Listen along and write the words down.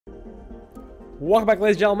Welcome back,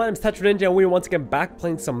 ladies and gentlemen. My name is Tetra Ninja, and we are once again back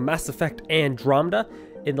playing some Mass Effect Andromeda.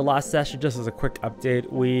 In the last session, just as a quick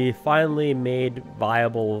update, we finally made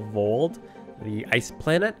viable Vold, the ice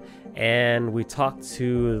planet, and we talked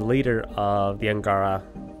to the leader of the Angara.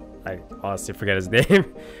 I honestly forget his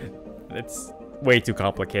name. It's way too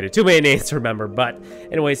complicated, too many names to remember, but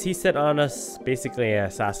anyways, he set on us basically an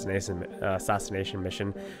assassination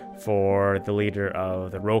mission for the leader of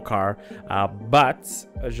the Rokar, but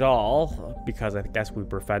Jal, because I guess we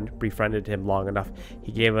befriended him long enough,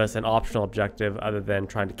 he gave us an optional objective. Other than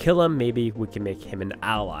trying to kill him, maybe we can make him an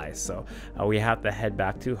ally. So we have to head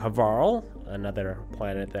back to Havarl, another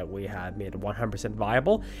planet that we had made 100%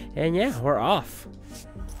 viable, and yeah, we're off.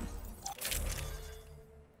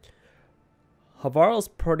 Havarl's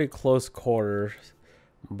pretty close quarters,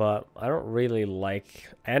 but I don't really like...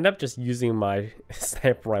 I end up just using my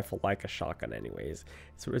sniper rifle like a shotgun anyways.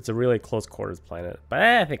 It's a really close quarters planet, but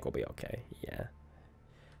I think we'll be okay, yeah.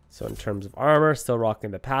 So in terms of armor, still rocking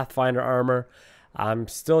the Pathfinder armor. I'm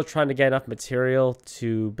still trying to get enough material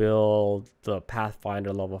to build the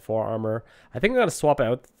Pathfinder level 4 armor. I think I'm going to swap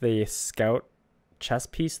out the Scout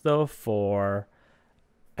chest piece though for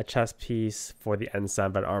a chest piece for the ensign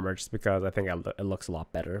but armor, just because I think it looks a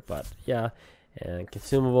lot better. But yeah, and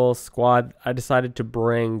consumables squad, I decided to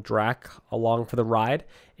bring Drac along for the ride,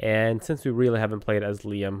 and since we really haven't played as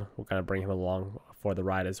Liam, we're gonna bring him along for the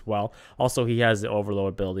ride as well. Also, he has the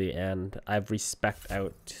overload ability, and I've respect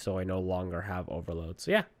out, so I no longer have overload.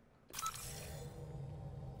 So yeah.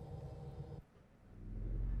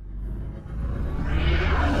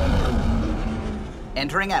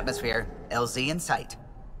 Entering atmosphere. LZ in sight.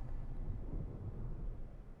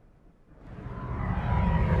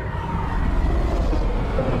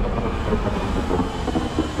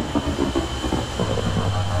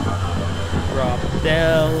 Drop it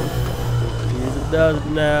down. Use it does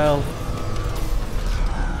now.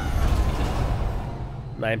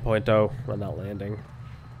 9.0. I'm not landing.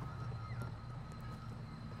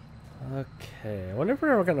 Okay, I wonder if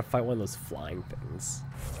we're ever gonna fight one of those flying things.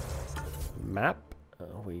 Map.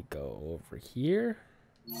 We go over here.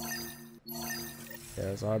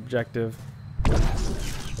 There's our objective. I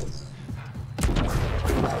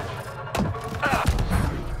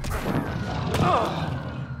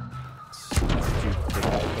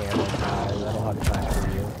don't have time for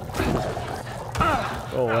you.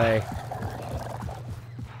 Go away.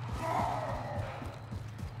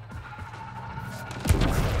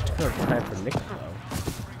 I don't have time for nickel though.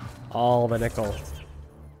 All the nickel.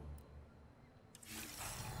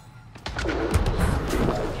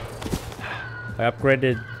 I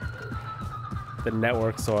upgraded the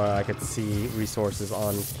network so I could see resources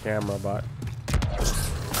on camera, but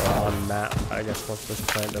on map. I guess once this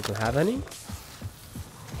planet doesn't have any.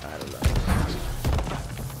 I don't know.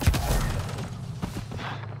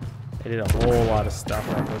 I did a whole lot of stuff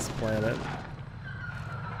on this planet.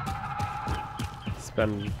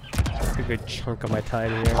 Spend a good chunk of my time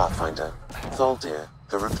here. Pathfinder, Thaldir,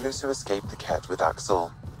 the recluse who escaped the cat with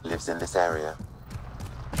Axel, lives in this area.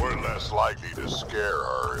 We're less likely to scare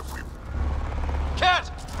her if we... Cat!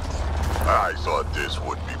 I thought this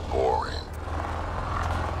would be boring.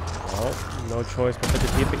 Well, no choice but to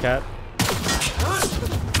defeat the cat.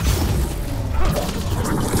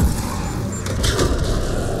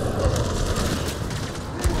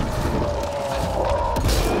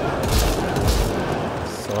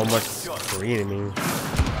 So much screaming.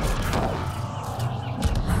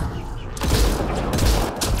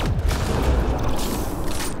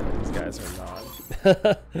 These guys are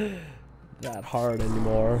not that hard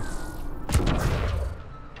anymore.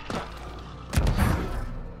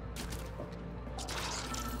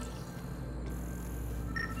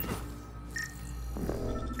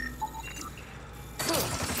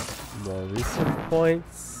 More recent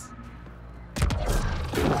points.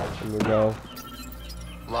 Here we go.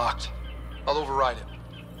 Locked. I'll override it.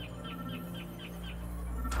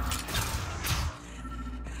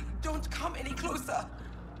 Don't come any closer.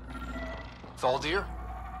 Thaldir,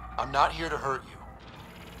 I'm not here to hurt you.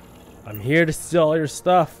 I'm here to steal all your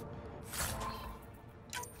stuff.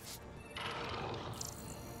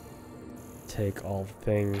 Take all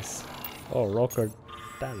things. Oh, Roker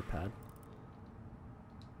daddy pad.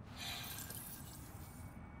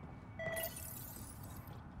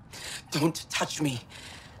 Don't touch me.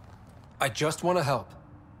 I just want to help.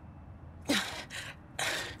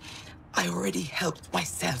 I already helped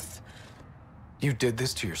myself. You did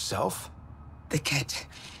this to yourself? The cat.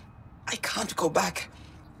 I can't go back.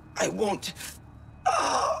 I won't.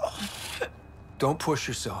 Oh. Don't push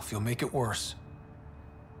yourself. You'll make it worse.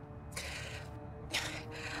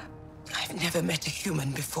 I've never met a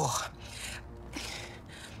human before.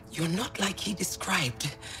 You're not like he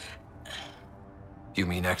described. You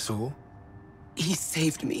mean Exul? He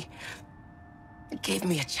saved me. Gave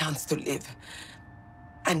me a chance to live.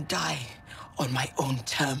 And die on my own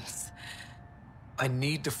terms. I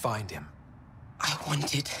need to find him. I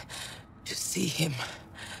wanted to see him.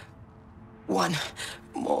 One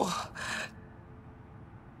more.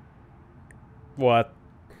 What?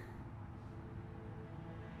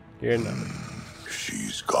 You're not.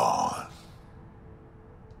 She's gone.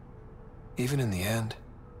 Even in the end,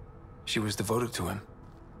 she was devoted to him.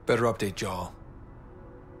 Better update Jaal.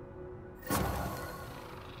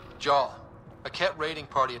 Jaal, a Ket raiding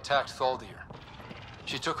party attacked Thaldir.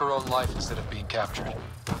 She took her own life instead of being captured.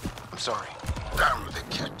 I'm sorry. Damn the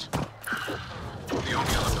Ket. The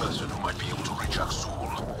only other person who might be able to reach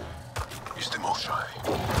Aksul is the Moshai.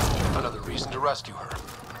 Another reason to rescue her.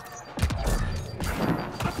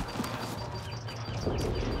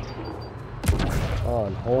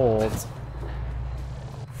 On hold.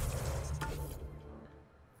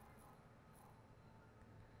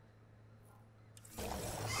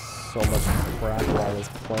 So much crap on this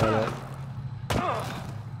planet.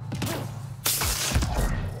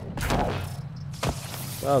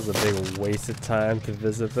 That was a big waste of time to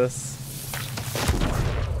visit this.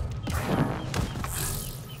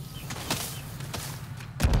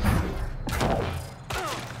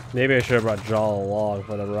 Maybe I should have brought Jaal along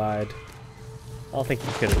for the ride. I don't think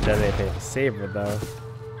he could have done anything to save her though.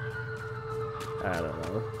 I don't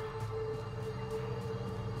know.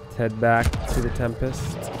 Let's head back to the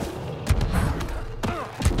Tempest.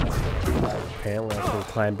 Apparently I can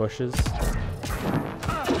climb bushes.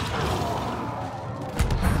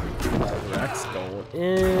 Rex going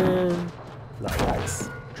in. Not Rex.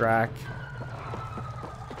 Drac.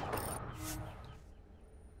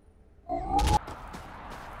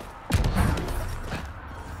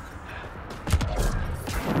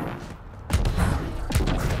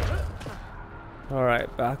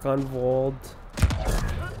 Alright, back on Vold.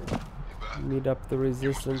 Meet up the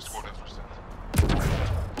resistance.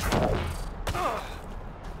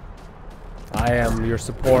 I am your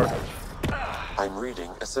support. I'm reading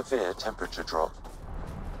a severe temperature drop.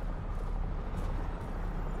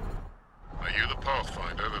 Are you the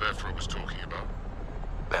Pathfinder that Ephra was talking about?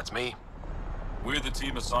 That's me. We're the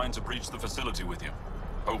team assigned to breach the facility with you.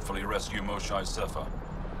 Hopefully rescue Moshai Sefa.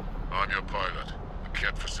 I'm your pilot. The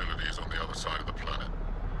Ket facility is on the other side of the planet.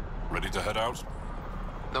 Ready to head out?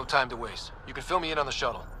 No time to waste. You can fill me in on the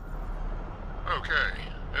shuttle. Okay,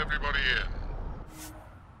 everybody in.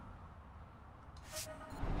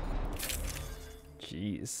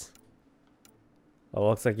 Jeez. Oh,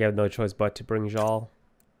 looks like you have no choice but to bring Jaal.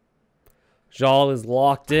 Jaal is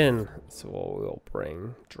locked in, so we'll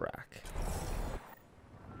bring Drac.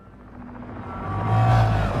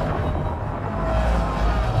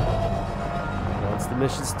 Once the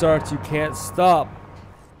mission starts, you can't stop.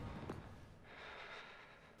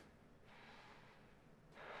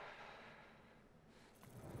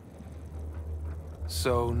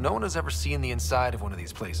 So, no one has ever seen the inside of one of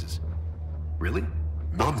these places. Really?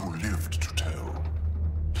 None who lived to tell.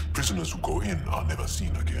 Prisoners who go in are never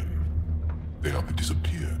seen again. They have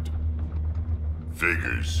disappeared.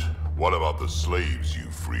 Figures. What about the slaves you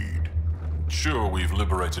freed? Sure, we've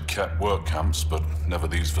liberated Ket work camps, but never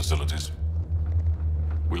these facilities.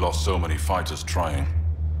 We lost so many fighters trying.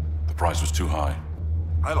 The price was too high.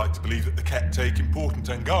 I like to believe that the Ket take important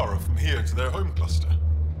Angara from here to their home cluster.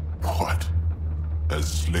 What? As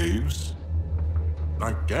slaves?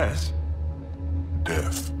 I guess.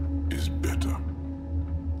 Death is better.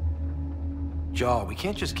 Jaal, we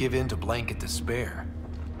can't just give in to blanket despair.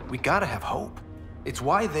 We gotta have hope. It's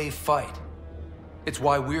why they fight. It's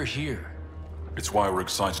why we're here. It's why we're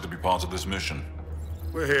excited to be part of this mission.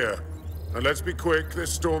 We're here. And let's be quick,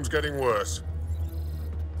 this storm's getting worse.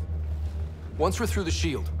 Once we're through the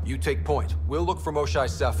shield, you take point. We'll look for Moshai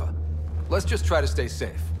Sefa. Let's just try to stay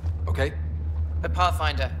safe, okay? But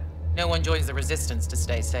Pathfinder, no one joins the Resistance to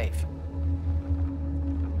stay safe.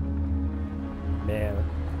 Man,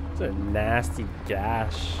 it's a nasty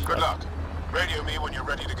gash Good luck. Radio me when you're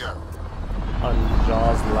ready to go. on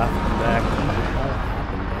Jaal's left neck. What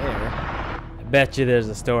happened there? I bet you there's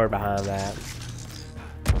a story behind that.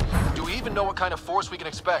 Do we even know what kind of force we can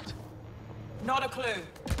expect? Not a clue.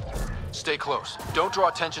 Stay close. Don't draw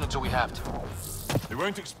attention until we have to. They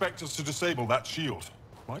won't expect us to disable that shield.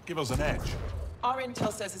 Might give us an edge. Our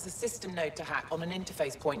intel says there's a system node to hack on an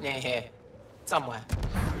interface point near here. Somewhere.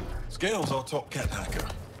 Scale's our top Ket hacker.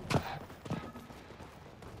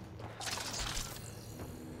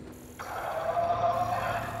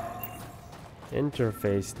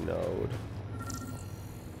 Interface node.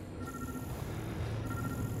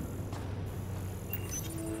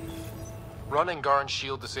 Run Angaran's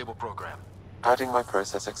shield disable program. Adding my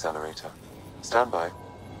process accelerator. Stand by.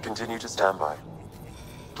 Continue to stand by.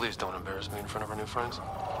 Please don't embarrass me in front of our new friends.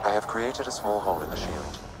 I have created a small hole in the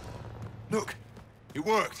shield. Look, it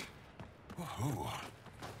worked. Woohoo.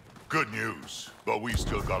 Good news, but we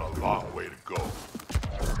still got a long way to go.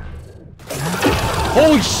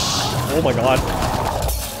 Holy sh! Oh my god.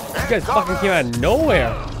 You guys fucking came out of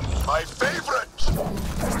nowhere. My favorite!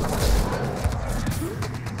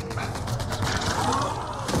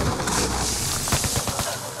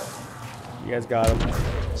 You guys got him.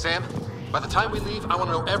 Sam, by the time we leave, I want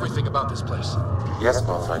to know everything about this place. Yes,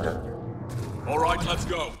 Pathfinder. All right, let's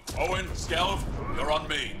go. Owen, Skelv, you're on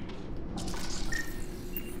me.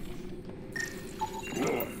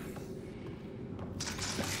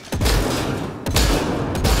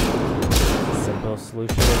 Simple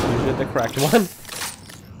solution is usually the correct one.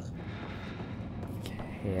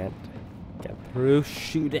 Can't get through.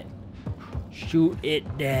 Shoot it. Shoot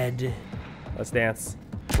it dead. Let's dance.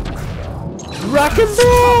 Rock and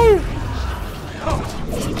roll!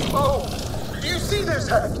 Oh! Do you see this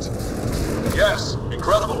act? Yes,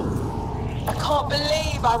 incredible. I can't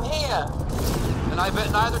believe I'm here. And I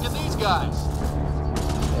bet neither can these guys.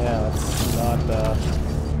 Yeah, that's not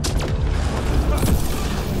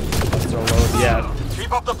let's reload yet.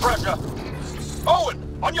 Keep up the pressure. Owen,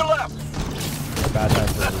 on your left. Bad time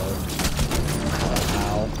for reload.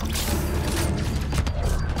 Ow.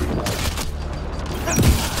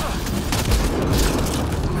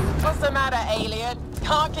 What's the matter, alien?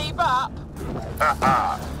 Can't keep up?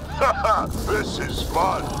 This is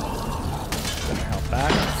fun. Help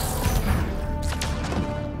back.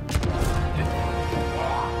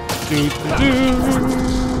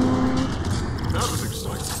 That was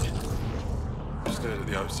exciting. I've stared at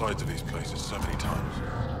the outsides of these places so many times.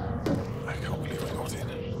 I can't believe I got in.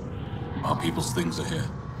 Our people's things are here.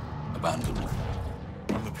 Abandoned.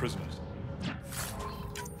 I'm the prisoners.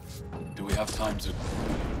 Do we have time to...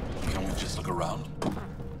 Can we just look around?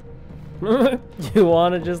 You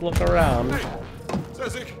want to just look around? Hey,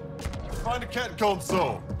 Zezik, find a cat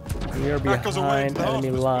console. You're Back us away behind to the enemy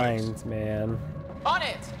hospice lines, man. On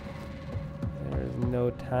it! There's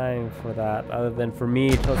no time for that other than for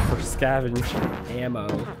me to look for scavenge ammo.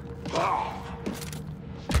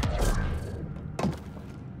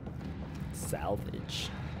 Salvage.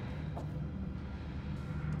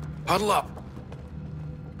 Huddle up.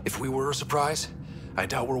 If we were a surprise, I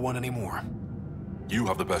doubt we're one anymore. You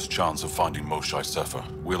have the best chance of finding Moshae Sefer.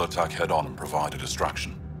 We'll attack head-on and provide a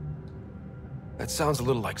distraction. That sounds a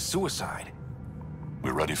little like suicide.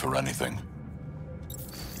 We're ready for anything.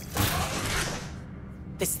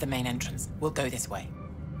 This is the main entrance. We'll go this way.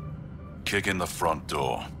 Kick in the front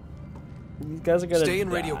door. These guys are gonna Stay in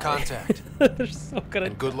die. radio contact. They're so gonna.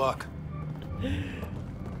 And good luck. Can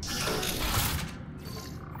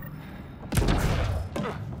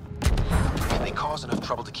they cause enough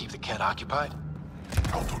trouble to keep the cat occupied?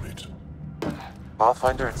 Count on it.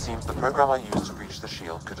 Pathfinder, it seems the program I used to breach the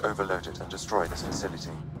shield could overload it and destroy this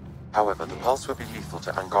facility. However, the pulse would be lethal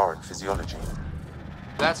to Angaran physiology.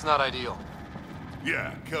 That's not ideal.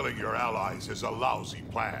 Yeah, killing your allies is a lousy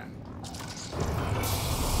plan.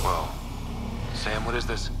 Well, Sam, what is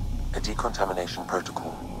this? A decontamination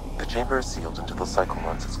protocol. The chamber is sealed until the cycle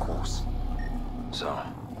runs its course. So,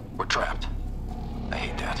 we're trapped. I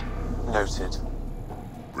hate that. Noted.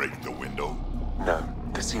 Break the window. No,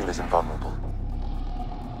 the seal is invulnerable.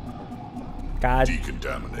 God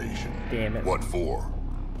Decontamination. damn it. What for?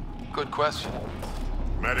 Good question.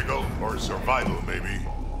 Medical or survival, maybe?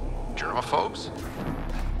 Germaphobes?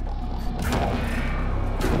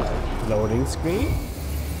 Loading screen?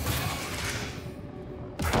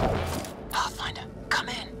 Pathfinder, come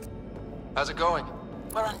in. How's it going?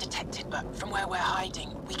 We're undetected, but from where we're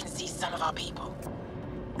hiding, we can see some of our people.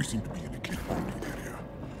 We seem to be in a kid-friendly area.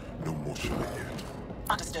 No more shy yet.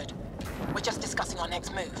 Understood. We're just discussing our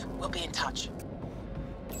next move. We'll be in touch.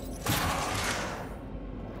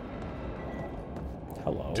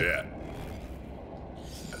 Hello. Dead.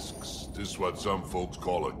 This is what some folks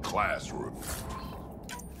call a classroom.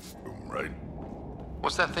 Right?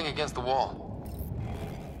 What's that thing against the wall?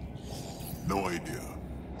 No idea.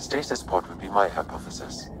 Stasis pod would be my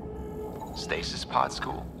hypothesis. Stasis pod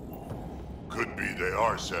school? Could be they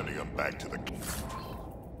are sending them back to the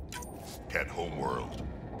cat homeworld.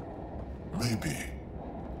 Maybe.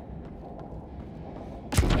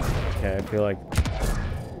 Okay, I feel like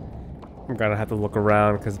I'm gonna have to look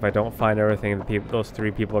around because if I don't find everything, those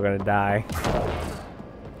three people are gonna die.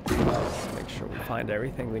 Let's make sure we find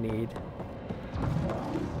everything we need.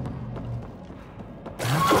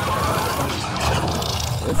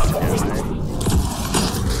 This guy.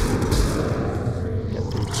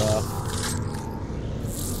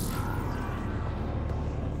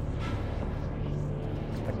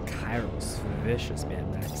 vicious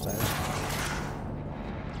Mad Max then.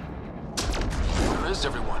 Where is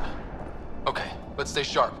everyone? Okay, let's stay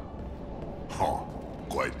sharp. Huh.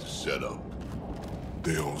 Quite the setup.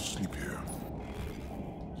 They all sleep here.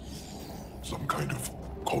 Some kind of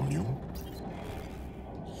commune?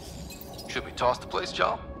 Should we toss the place,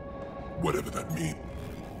 John? Whatever that means.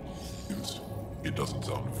 It doesn't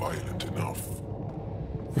sound violent enough.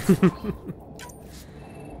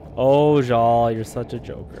 Oh, Jal, you're such a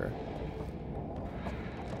joker.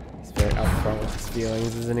 He's very upfront with his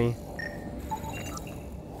feelings, isn't he?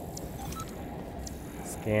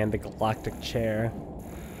 Scan the galactic chair.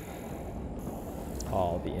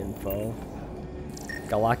 All the info.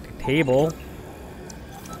 Galactic table.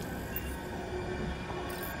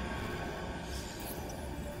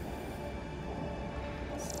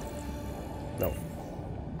 No.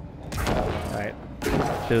 Alright.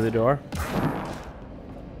 Through the door.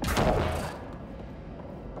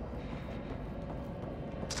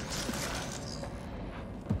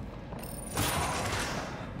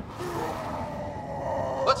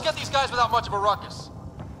 Let's get these guys without much of a ruckus.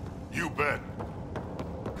 You bet.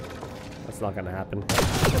 That's not gonna happen.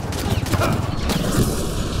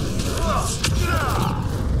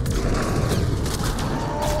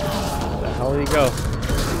 Where the hell did he go?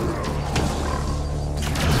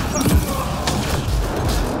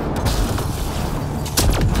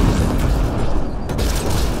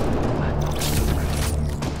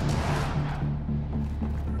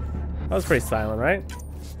 That was pretty silent, right?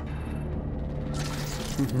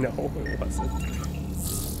 No, it wasn't.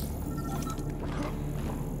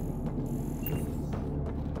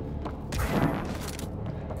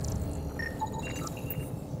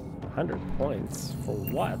 $100 for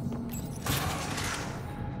what?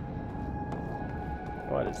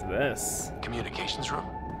 What is this? Communications room?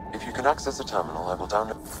 If you can access the terminal, I will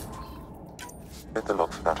download the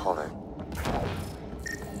log for that hollow.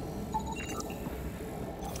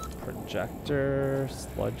 Projector,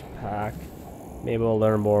 sludge pack. Maybe we'll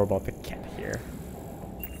learn more about the cat here.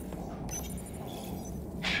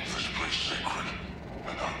 Keep this place sacred,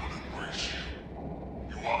 and I will embrace you.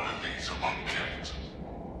 You are elite among kings.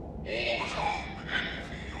 All at home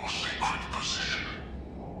envy your sacred position.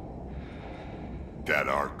 That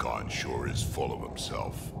Archon sure is full of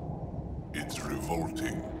himself. It's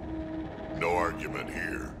revolting. No argument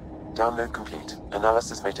here. Download complete.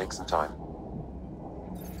 Analysis may take some time.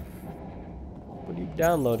 What are you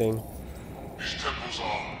downloading? These temples are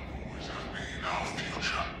always have been our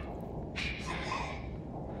future. Keep them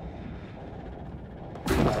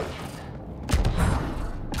well.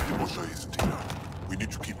 Mosha isn't here. We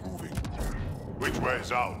need to keep moving. Which way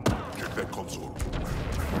is out? Check that console.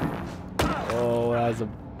 Oh, that was a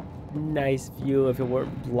nice view if it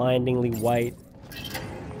weren't blindingly white.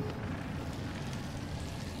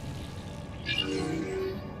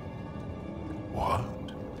 What?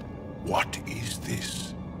 What is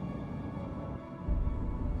this?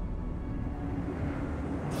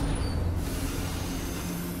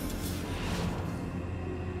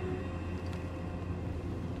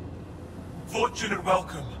 Fortune and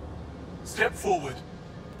welcome. Step forward.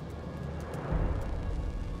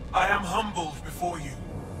 I am humbled before you.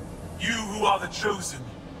 You who are the chosen.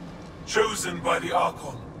 Chosen by the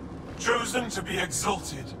Archon. Chosen to be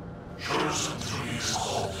exalted. Chosen to be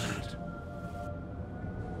exalted.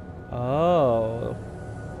 Oh.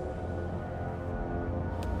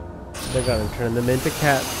 They're gonna turn them into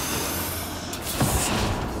cats.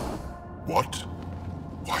 What?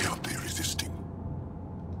 Why aren't they resisting?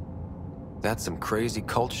 That's some crazy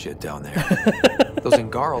cult shit down there. Those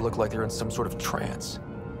Angara look like they're in some sort of trance.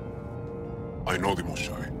 I know the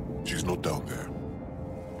Moshai. She's not down there.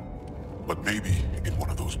 But maybe in one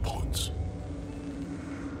of those pods.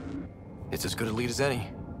 It's as good a lead as any.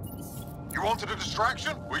 You wanted a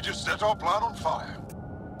distraction? We just set our plan on fire.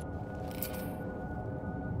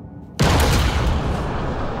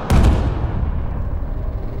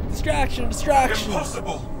 Distraction, distraction!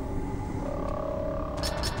 Impossible!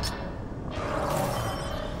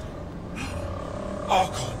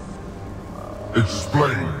 Archon,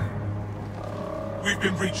 Explain. we've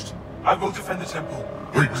been breached. I will defend the temple.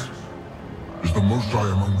 Wait. Is the Moshai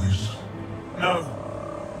among these? No.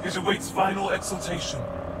 It awaits final exaltation.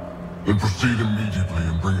 Then proceed immediately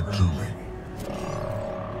and bring it to me.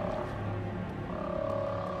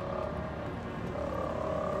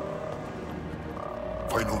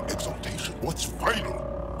 Final exaltation? What's final?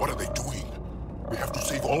 What are they doing? We have to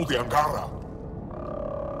save all the Angara.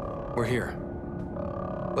 We're here.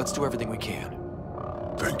 Let's do everything we can.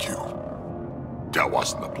 Thank you. That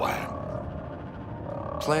wasn't the plan.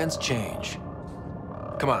 Plans change.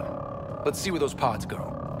 Come on. Let's see where those pods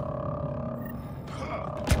go.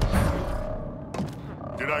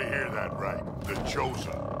 Did I hear that right? The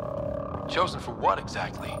Chosen. Chosen for what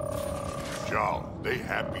exactly? Jarl, they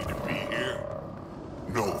happy to be here?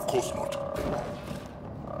 No, of course not.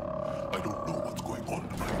 I don't know what's going on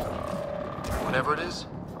tonight. Whatever it is,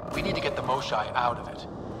 we need to get the Moshai out of it.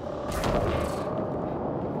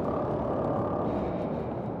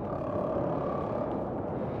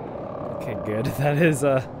 Okay, good. That is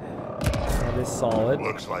solid.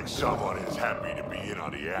 Looks like someone is happy to be in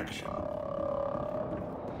on the action.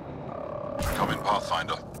 Come in,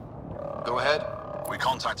 Pathfinder. Go ahead. We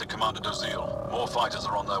contacted Commander Dozil. More fighters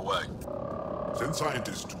are on their way. Send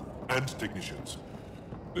scientists too, and technicians.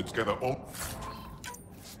 Let's gather all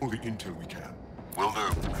the intel we can. Will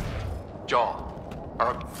do. Jaw,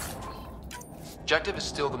 our objective is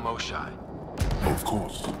still the Moshai. Of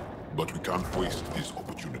course, but we can't waste this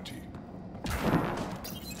opportunity.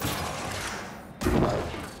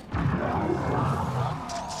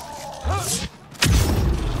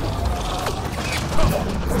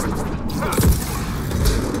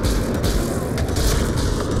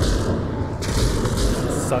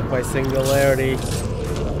 Sucked by singularity.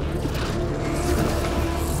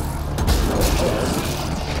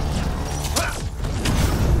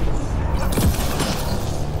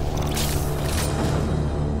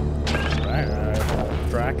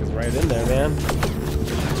 Track is right in there, man.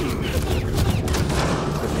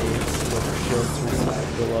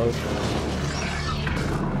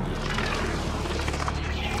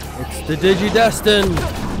 It's the Digidestined!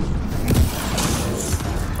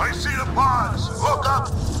 I see the pods! Look up!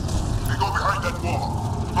 They go behind that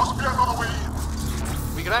wall. Must be another way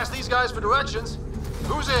in. We can ask these guys for directions.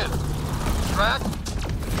 Who's in? Track?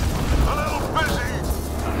 A little busy!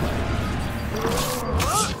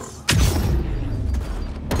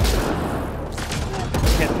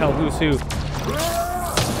 Can't tell who's who.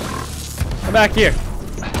 Come back here.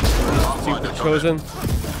 Pathfinder, Chosen.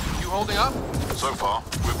 You holding up? So far,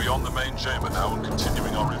 we're beyond the main chamber now and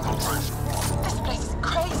continuing our infiltration. This place is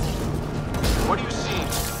crazy. What do you see?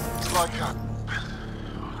 It's like a...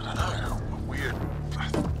 I don't know, a weird...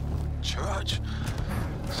 church.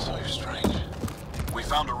 So strange. We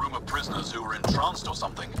found a room of prisoners who were entranced or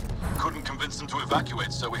something. Couldn't convince them to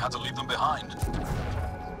evacuate, so we had to leave them behind.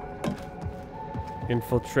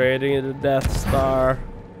 Infiltrating the Death Star.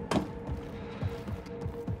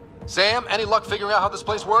 Sam, any luck figuring out how this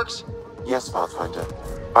place works? Yes, Pathfinder.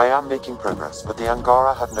 I am making progress, but the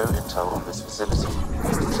Angara have no intel on this facility.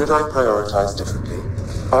 Should I prioritize differently?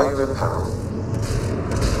 Are you in peril?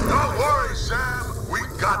 Don't worry, Sam! We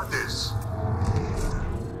got this!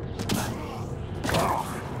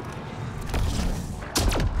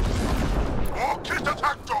 More kit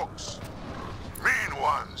attack dogs! Mean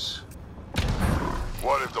ones!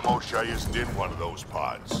 What if the Moshai isn't in one of those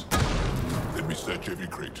pods? Let me search every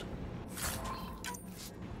crate.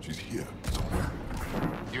 She's here, somewhere.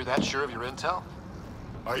 You're that sure of your intel?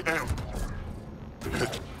 I am.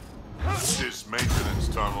 This maintenance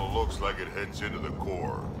tunnel looks like it heads into the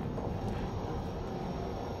core.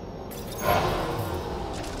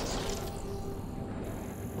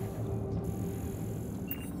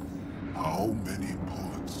 How many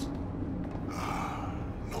pods?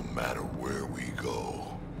 No matter where we go.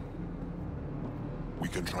 We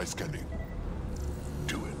can try scanning.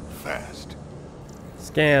 Do it fast.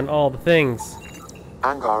 Scan all the things.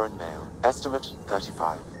 Angaran male. Estimate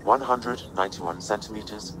 35. 191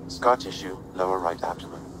 centimeters. Scar tissue, lower right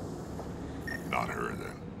abdomen. Not her,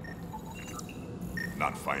 then.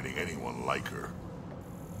 Not finding anyone like her.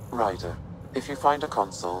 Ryder, if you find a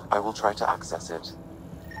console, I will try to access it.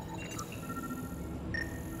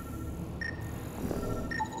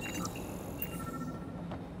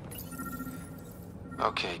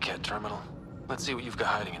 Okay, Cat Terminal. Let's see what you've got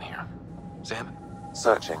hiding in here. Sam?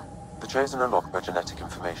 Searching. The Chosen are locked by genetic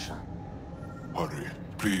information. Hurry,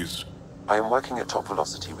 please. I am working at top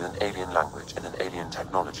velocity with an alien language and an alien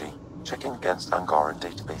technology, checking against Angaran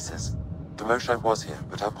databases. The Moshai was here,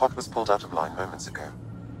 but her pod was pulled out of line moments ago.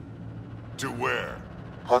 To where?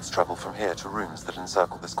 Pods travel from here to rooms that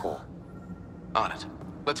encircle this core. On it.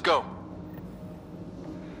 Let's go.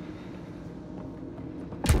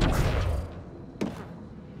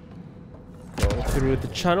 Go through the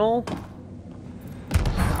channel.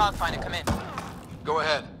 Pathfinder, come in. Go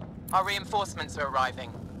ahead. Our reinforcements are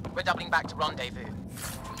arriving. We're doubling back to rendezvous.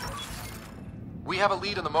 We have a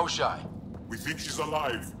lead on the Moshai. We think she's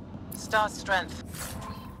alive. Star strength.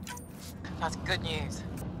 That's good news.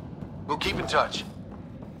 We'll keep in touch.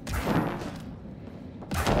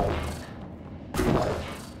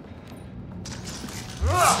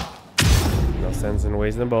 No sense in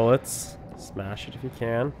wasting bullets. Smash it if you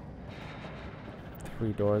can.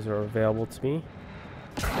 3 doors are available to me.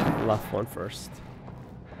 Left one first.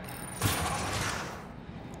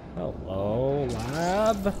 Hello,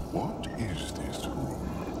 lab. What is this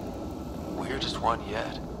room? Weirdest one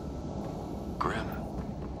yet. Grim.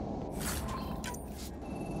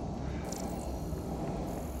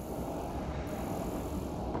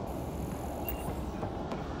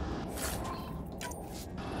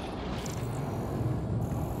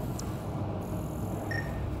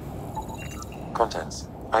 Contents.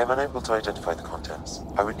 I am unable to identify the contents.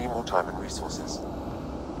 I would need more time and resources.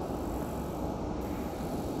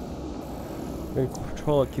 The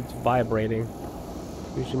controller keeps vibrating.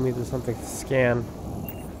 Usually means there's something to scan.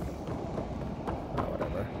 Oh,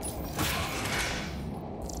 whatever.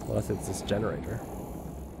 Unless it's this generator.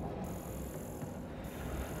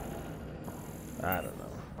 I don't know.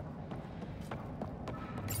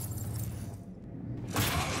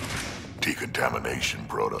 Decontamination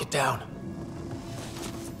proto. Get down.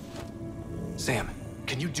 Sam,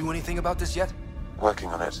 can you do anything about this yet? Working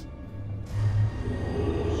on it.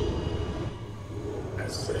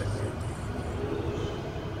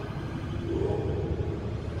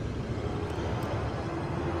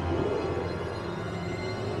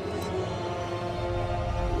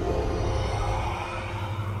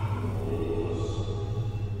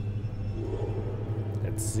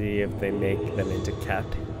 Let's see if they make them into cat.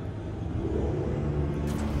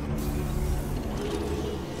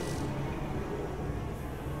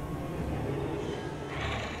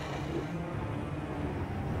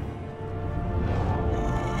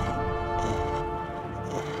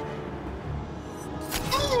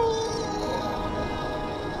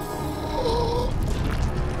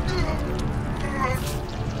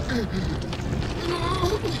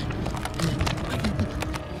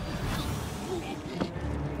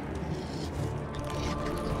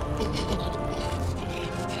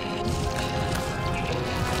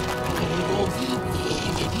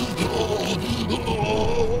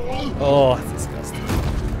 Oh, that's disgusting.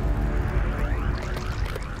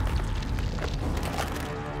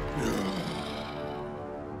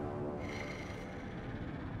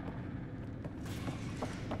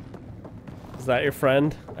 Is that your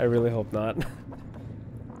friend? I really hope not.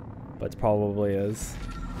 But it probably is.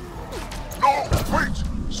 No, wait!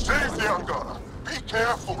 Save the Angara! Be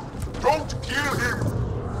careful! Don't kill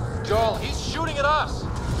him! Joel, he's shooting at us!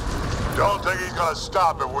 Don't think he's gonna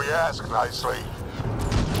stop if we ask nicely.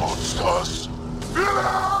 Monsters!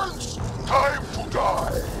 Villains! Time to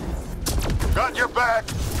die! Got your back!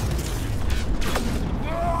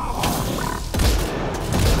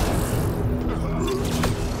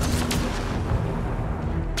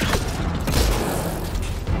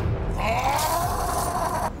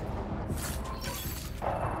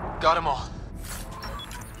 Got them all.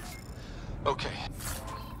 Okay.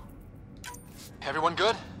 Everyone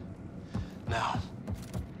good? Now,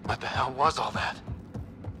 what the hell was all that?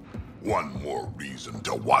 One more reason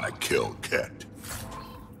to want to kill Ket.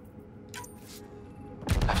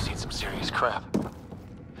 I've seen some serious crap.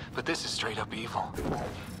 But this is straight up evil.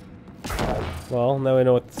 Well, now we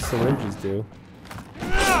know what the syringes do.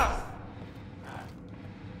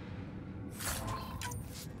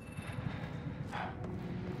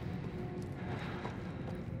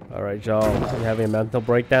 Alright, Joel, you having a mental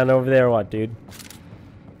breakdown over there or what, dude?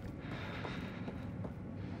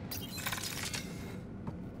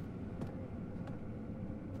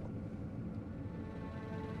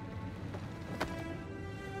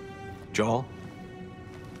 Joel?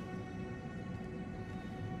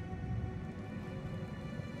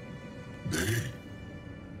 They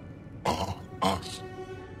are us.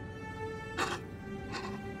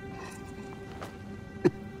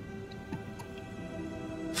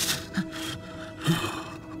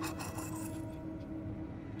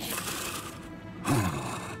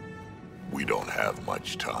 We don't have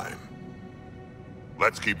much time.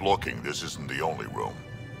 Let's keep looking. This isn't the only room.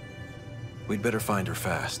 We'd better find her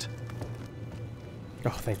fast. Oh,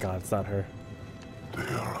 thank God it's not her.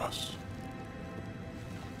 They are us.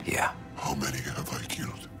 Yeah. How many have I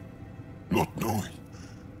killed? Not knowing.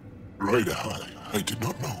 Right, I did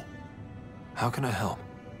not know. How can I help?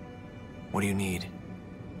 What do you need?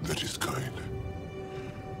 That is kind.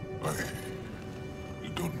 I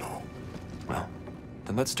don't know. Well,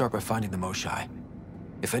 then let's start by finding the Moshai.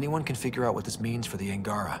 If anyone can figure out what this means for the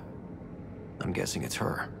Angara, I'm guessing it's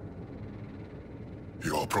her.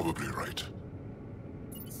 You are probably right.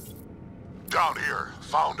 Down here,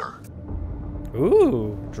 found her.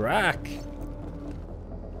 Ooh, Drac.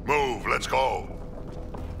 Move, let's go.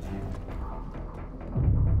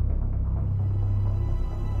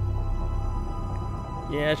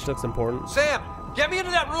 Yeah, she looks important. Sam, get me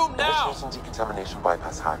into that room now! Initiating decontamination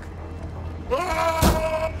bypass hack. Ah!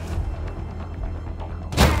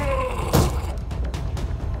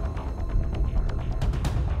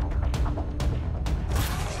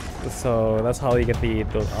 So that's how you get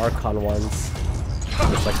those Archon ones.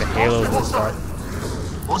 It's like the halos and stuff.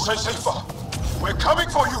 Moshae Silva, we're coming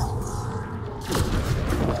for you!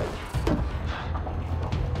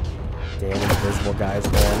 Damn invisible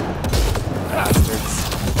guys, man. Bastards.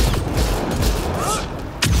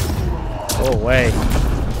 Go away.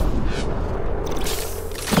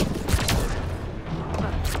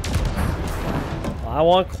 I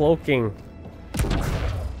want cloaking.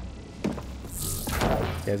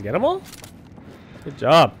 You guys get them all? Good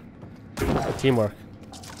job. Good teamwork.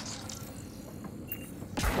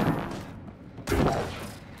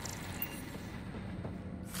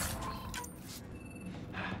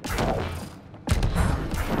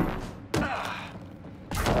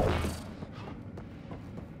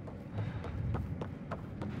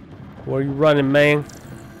 Where you running, man?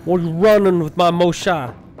 Where you running with my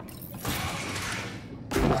Moshae?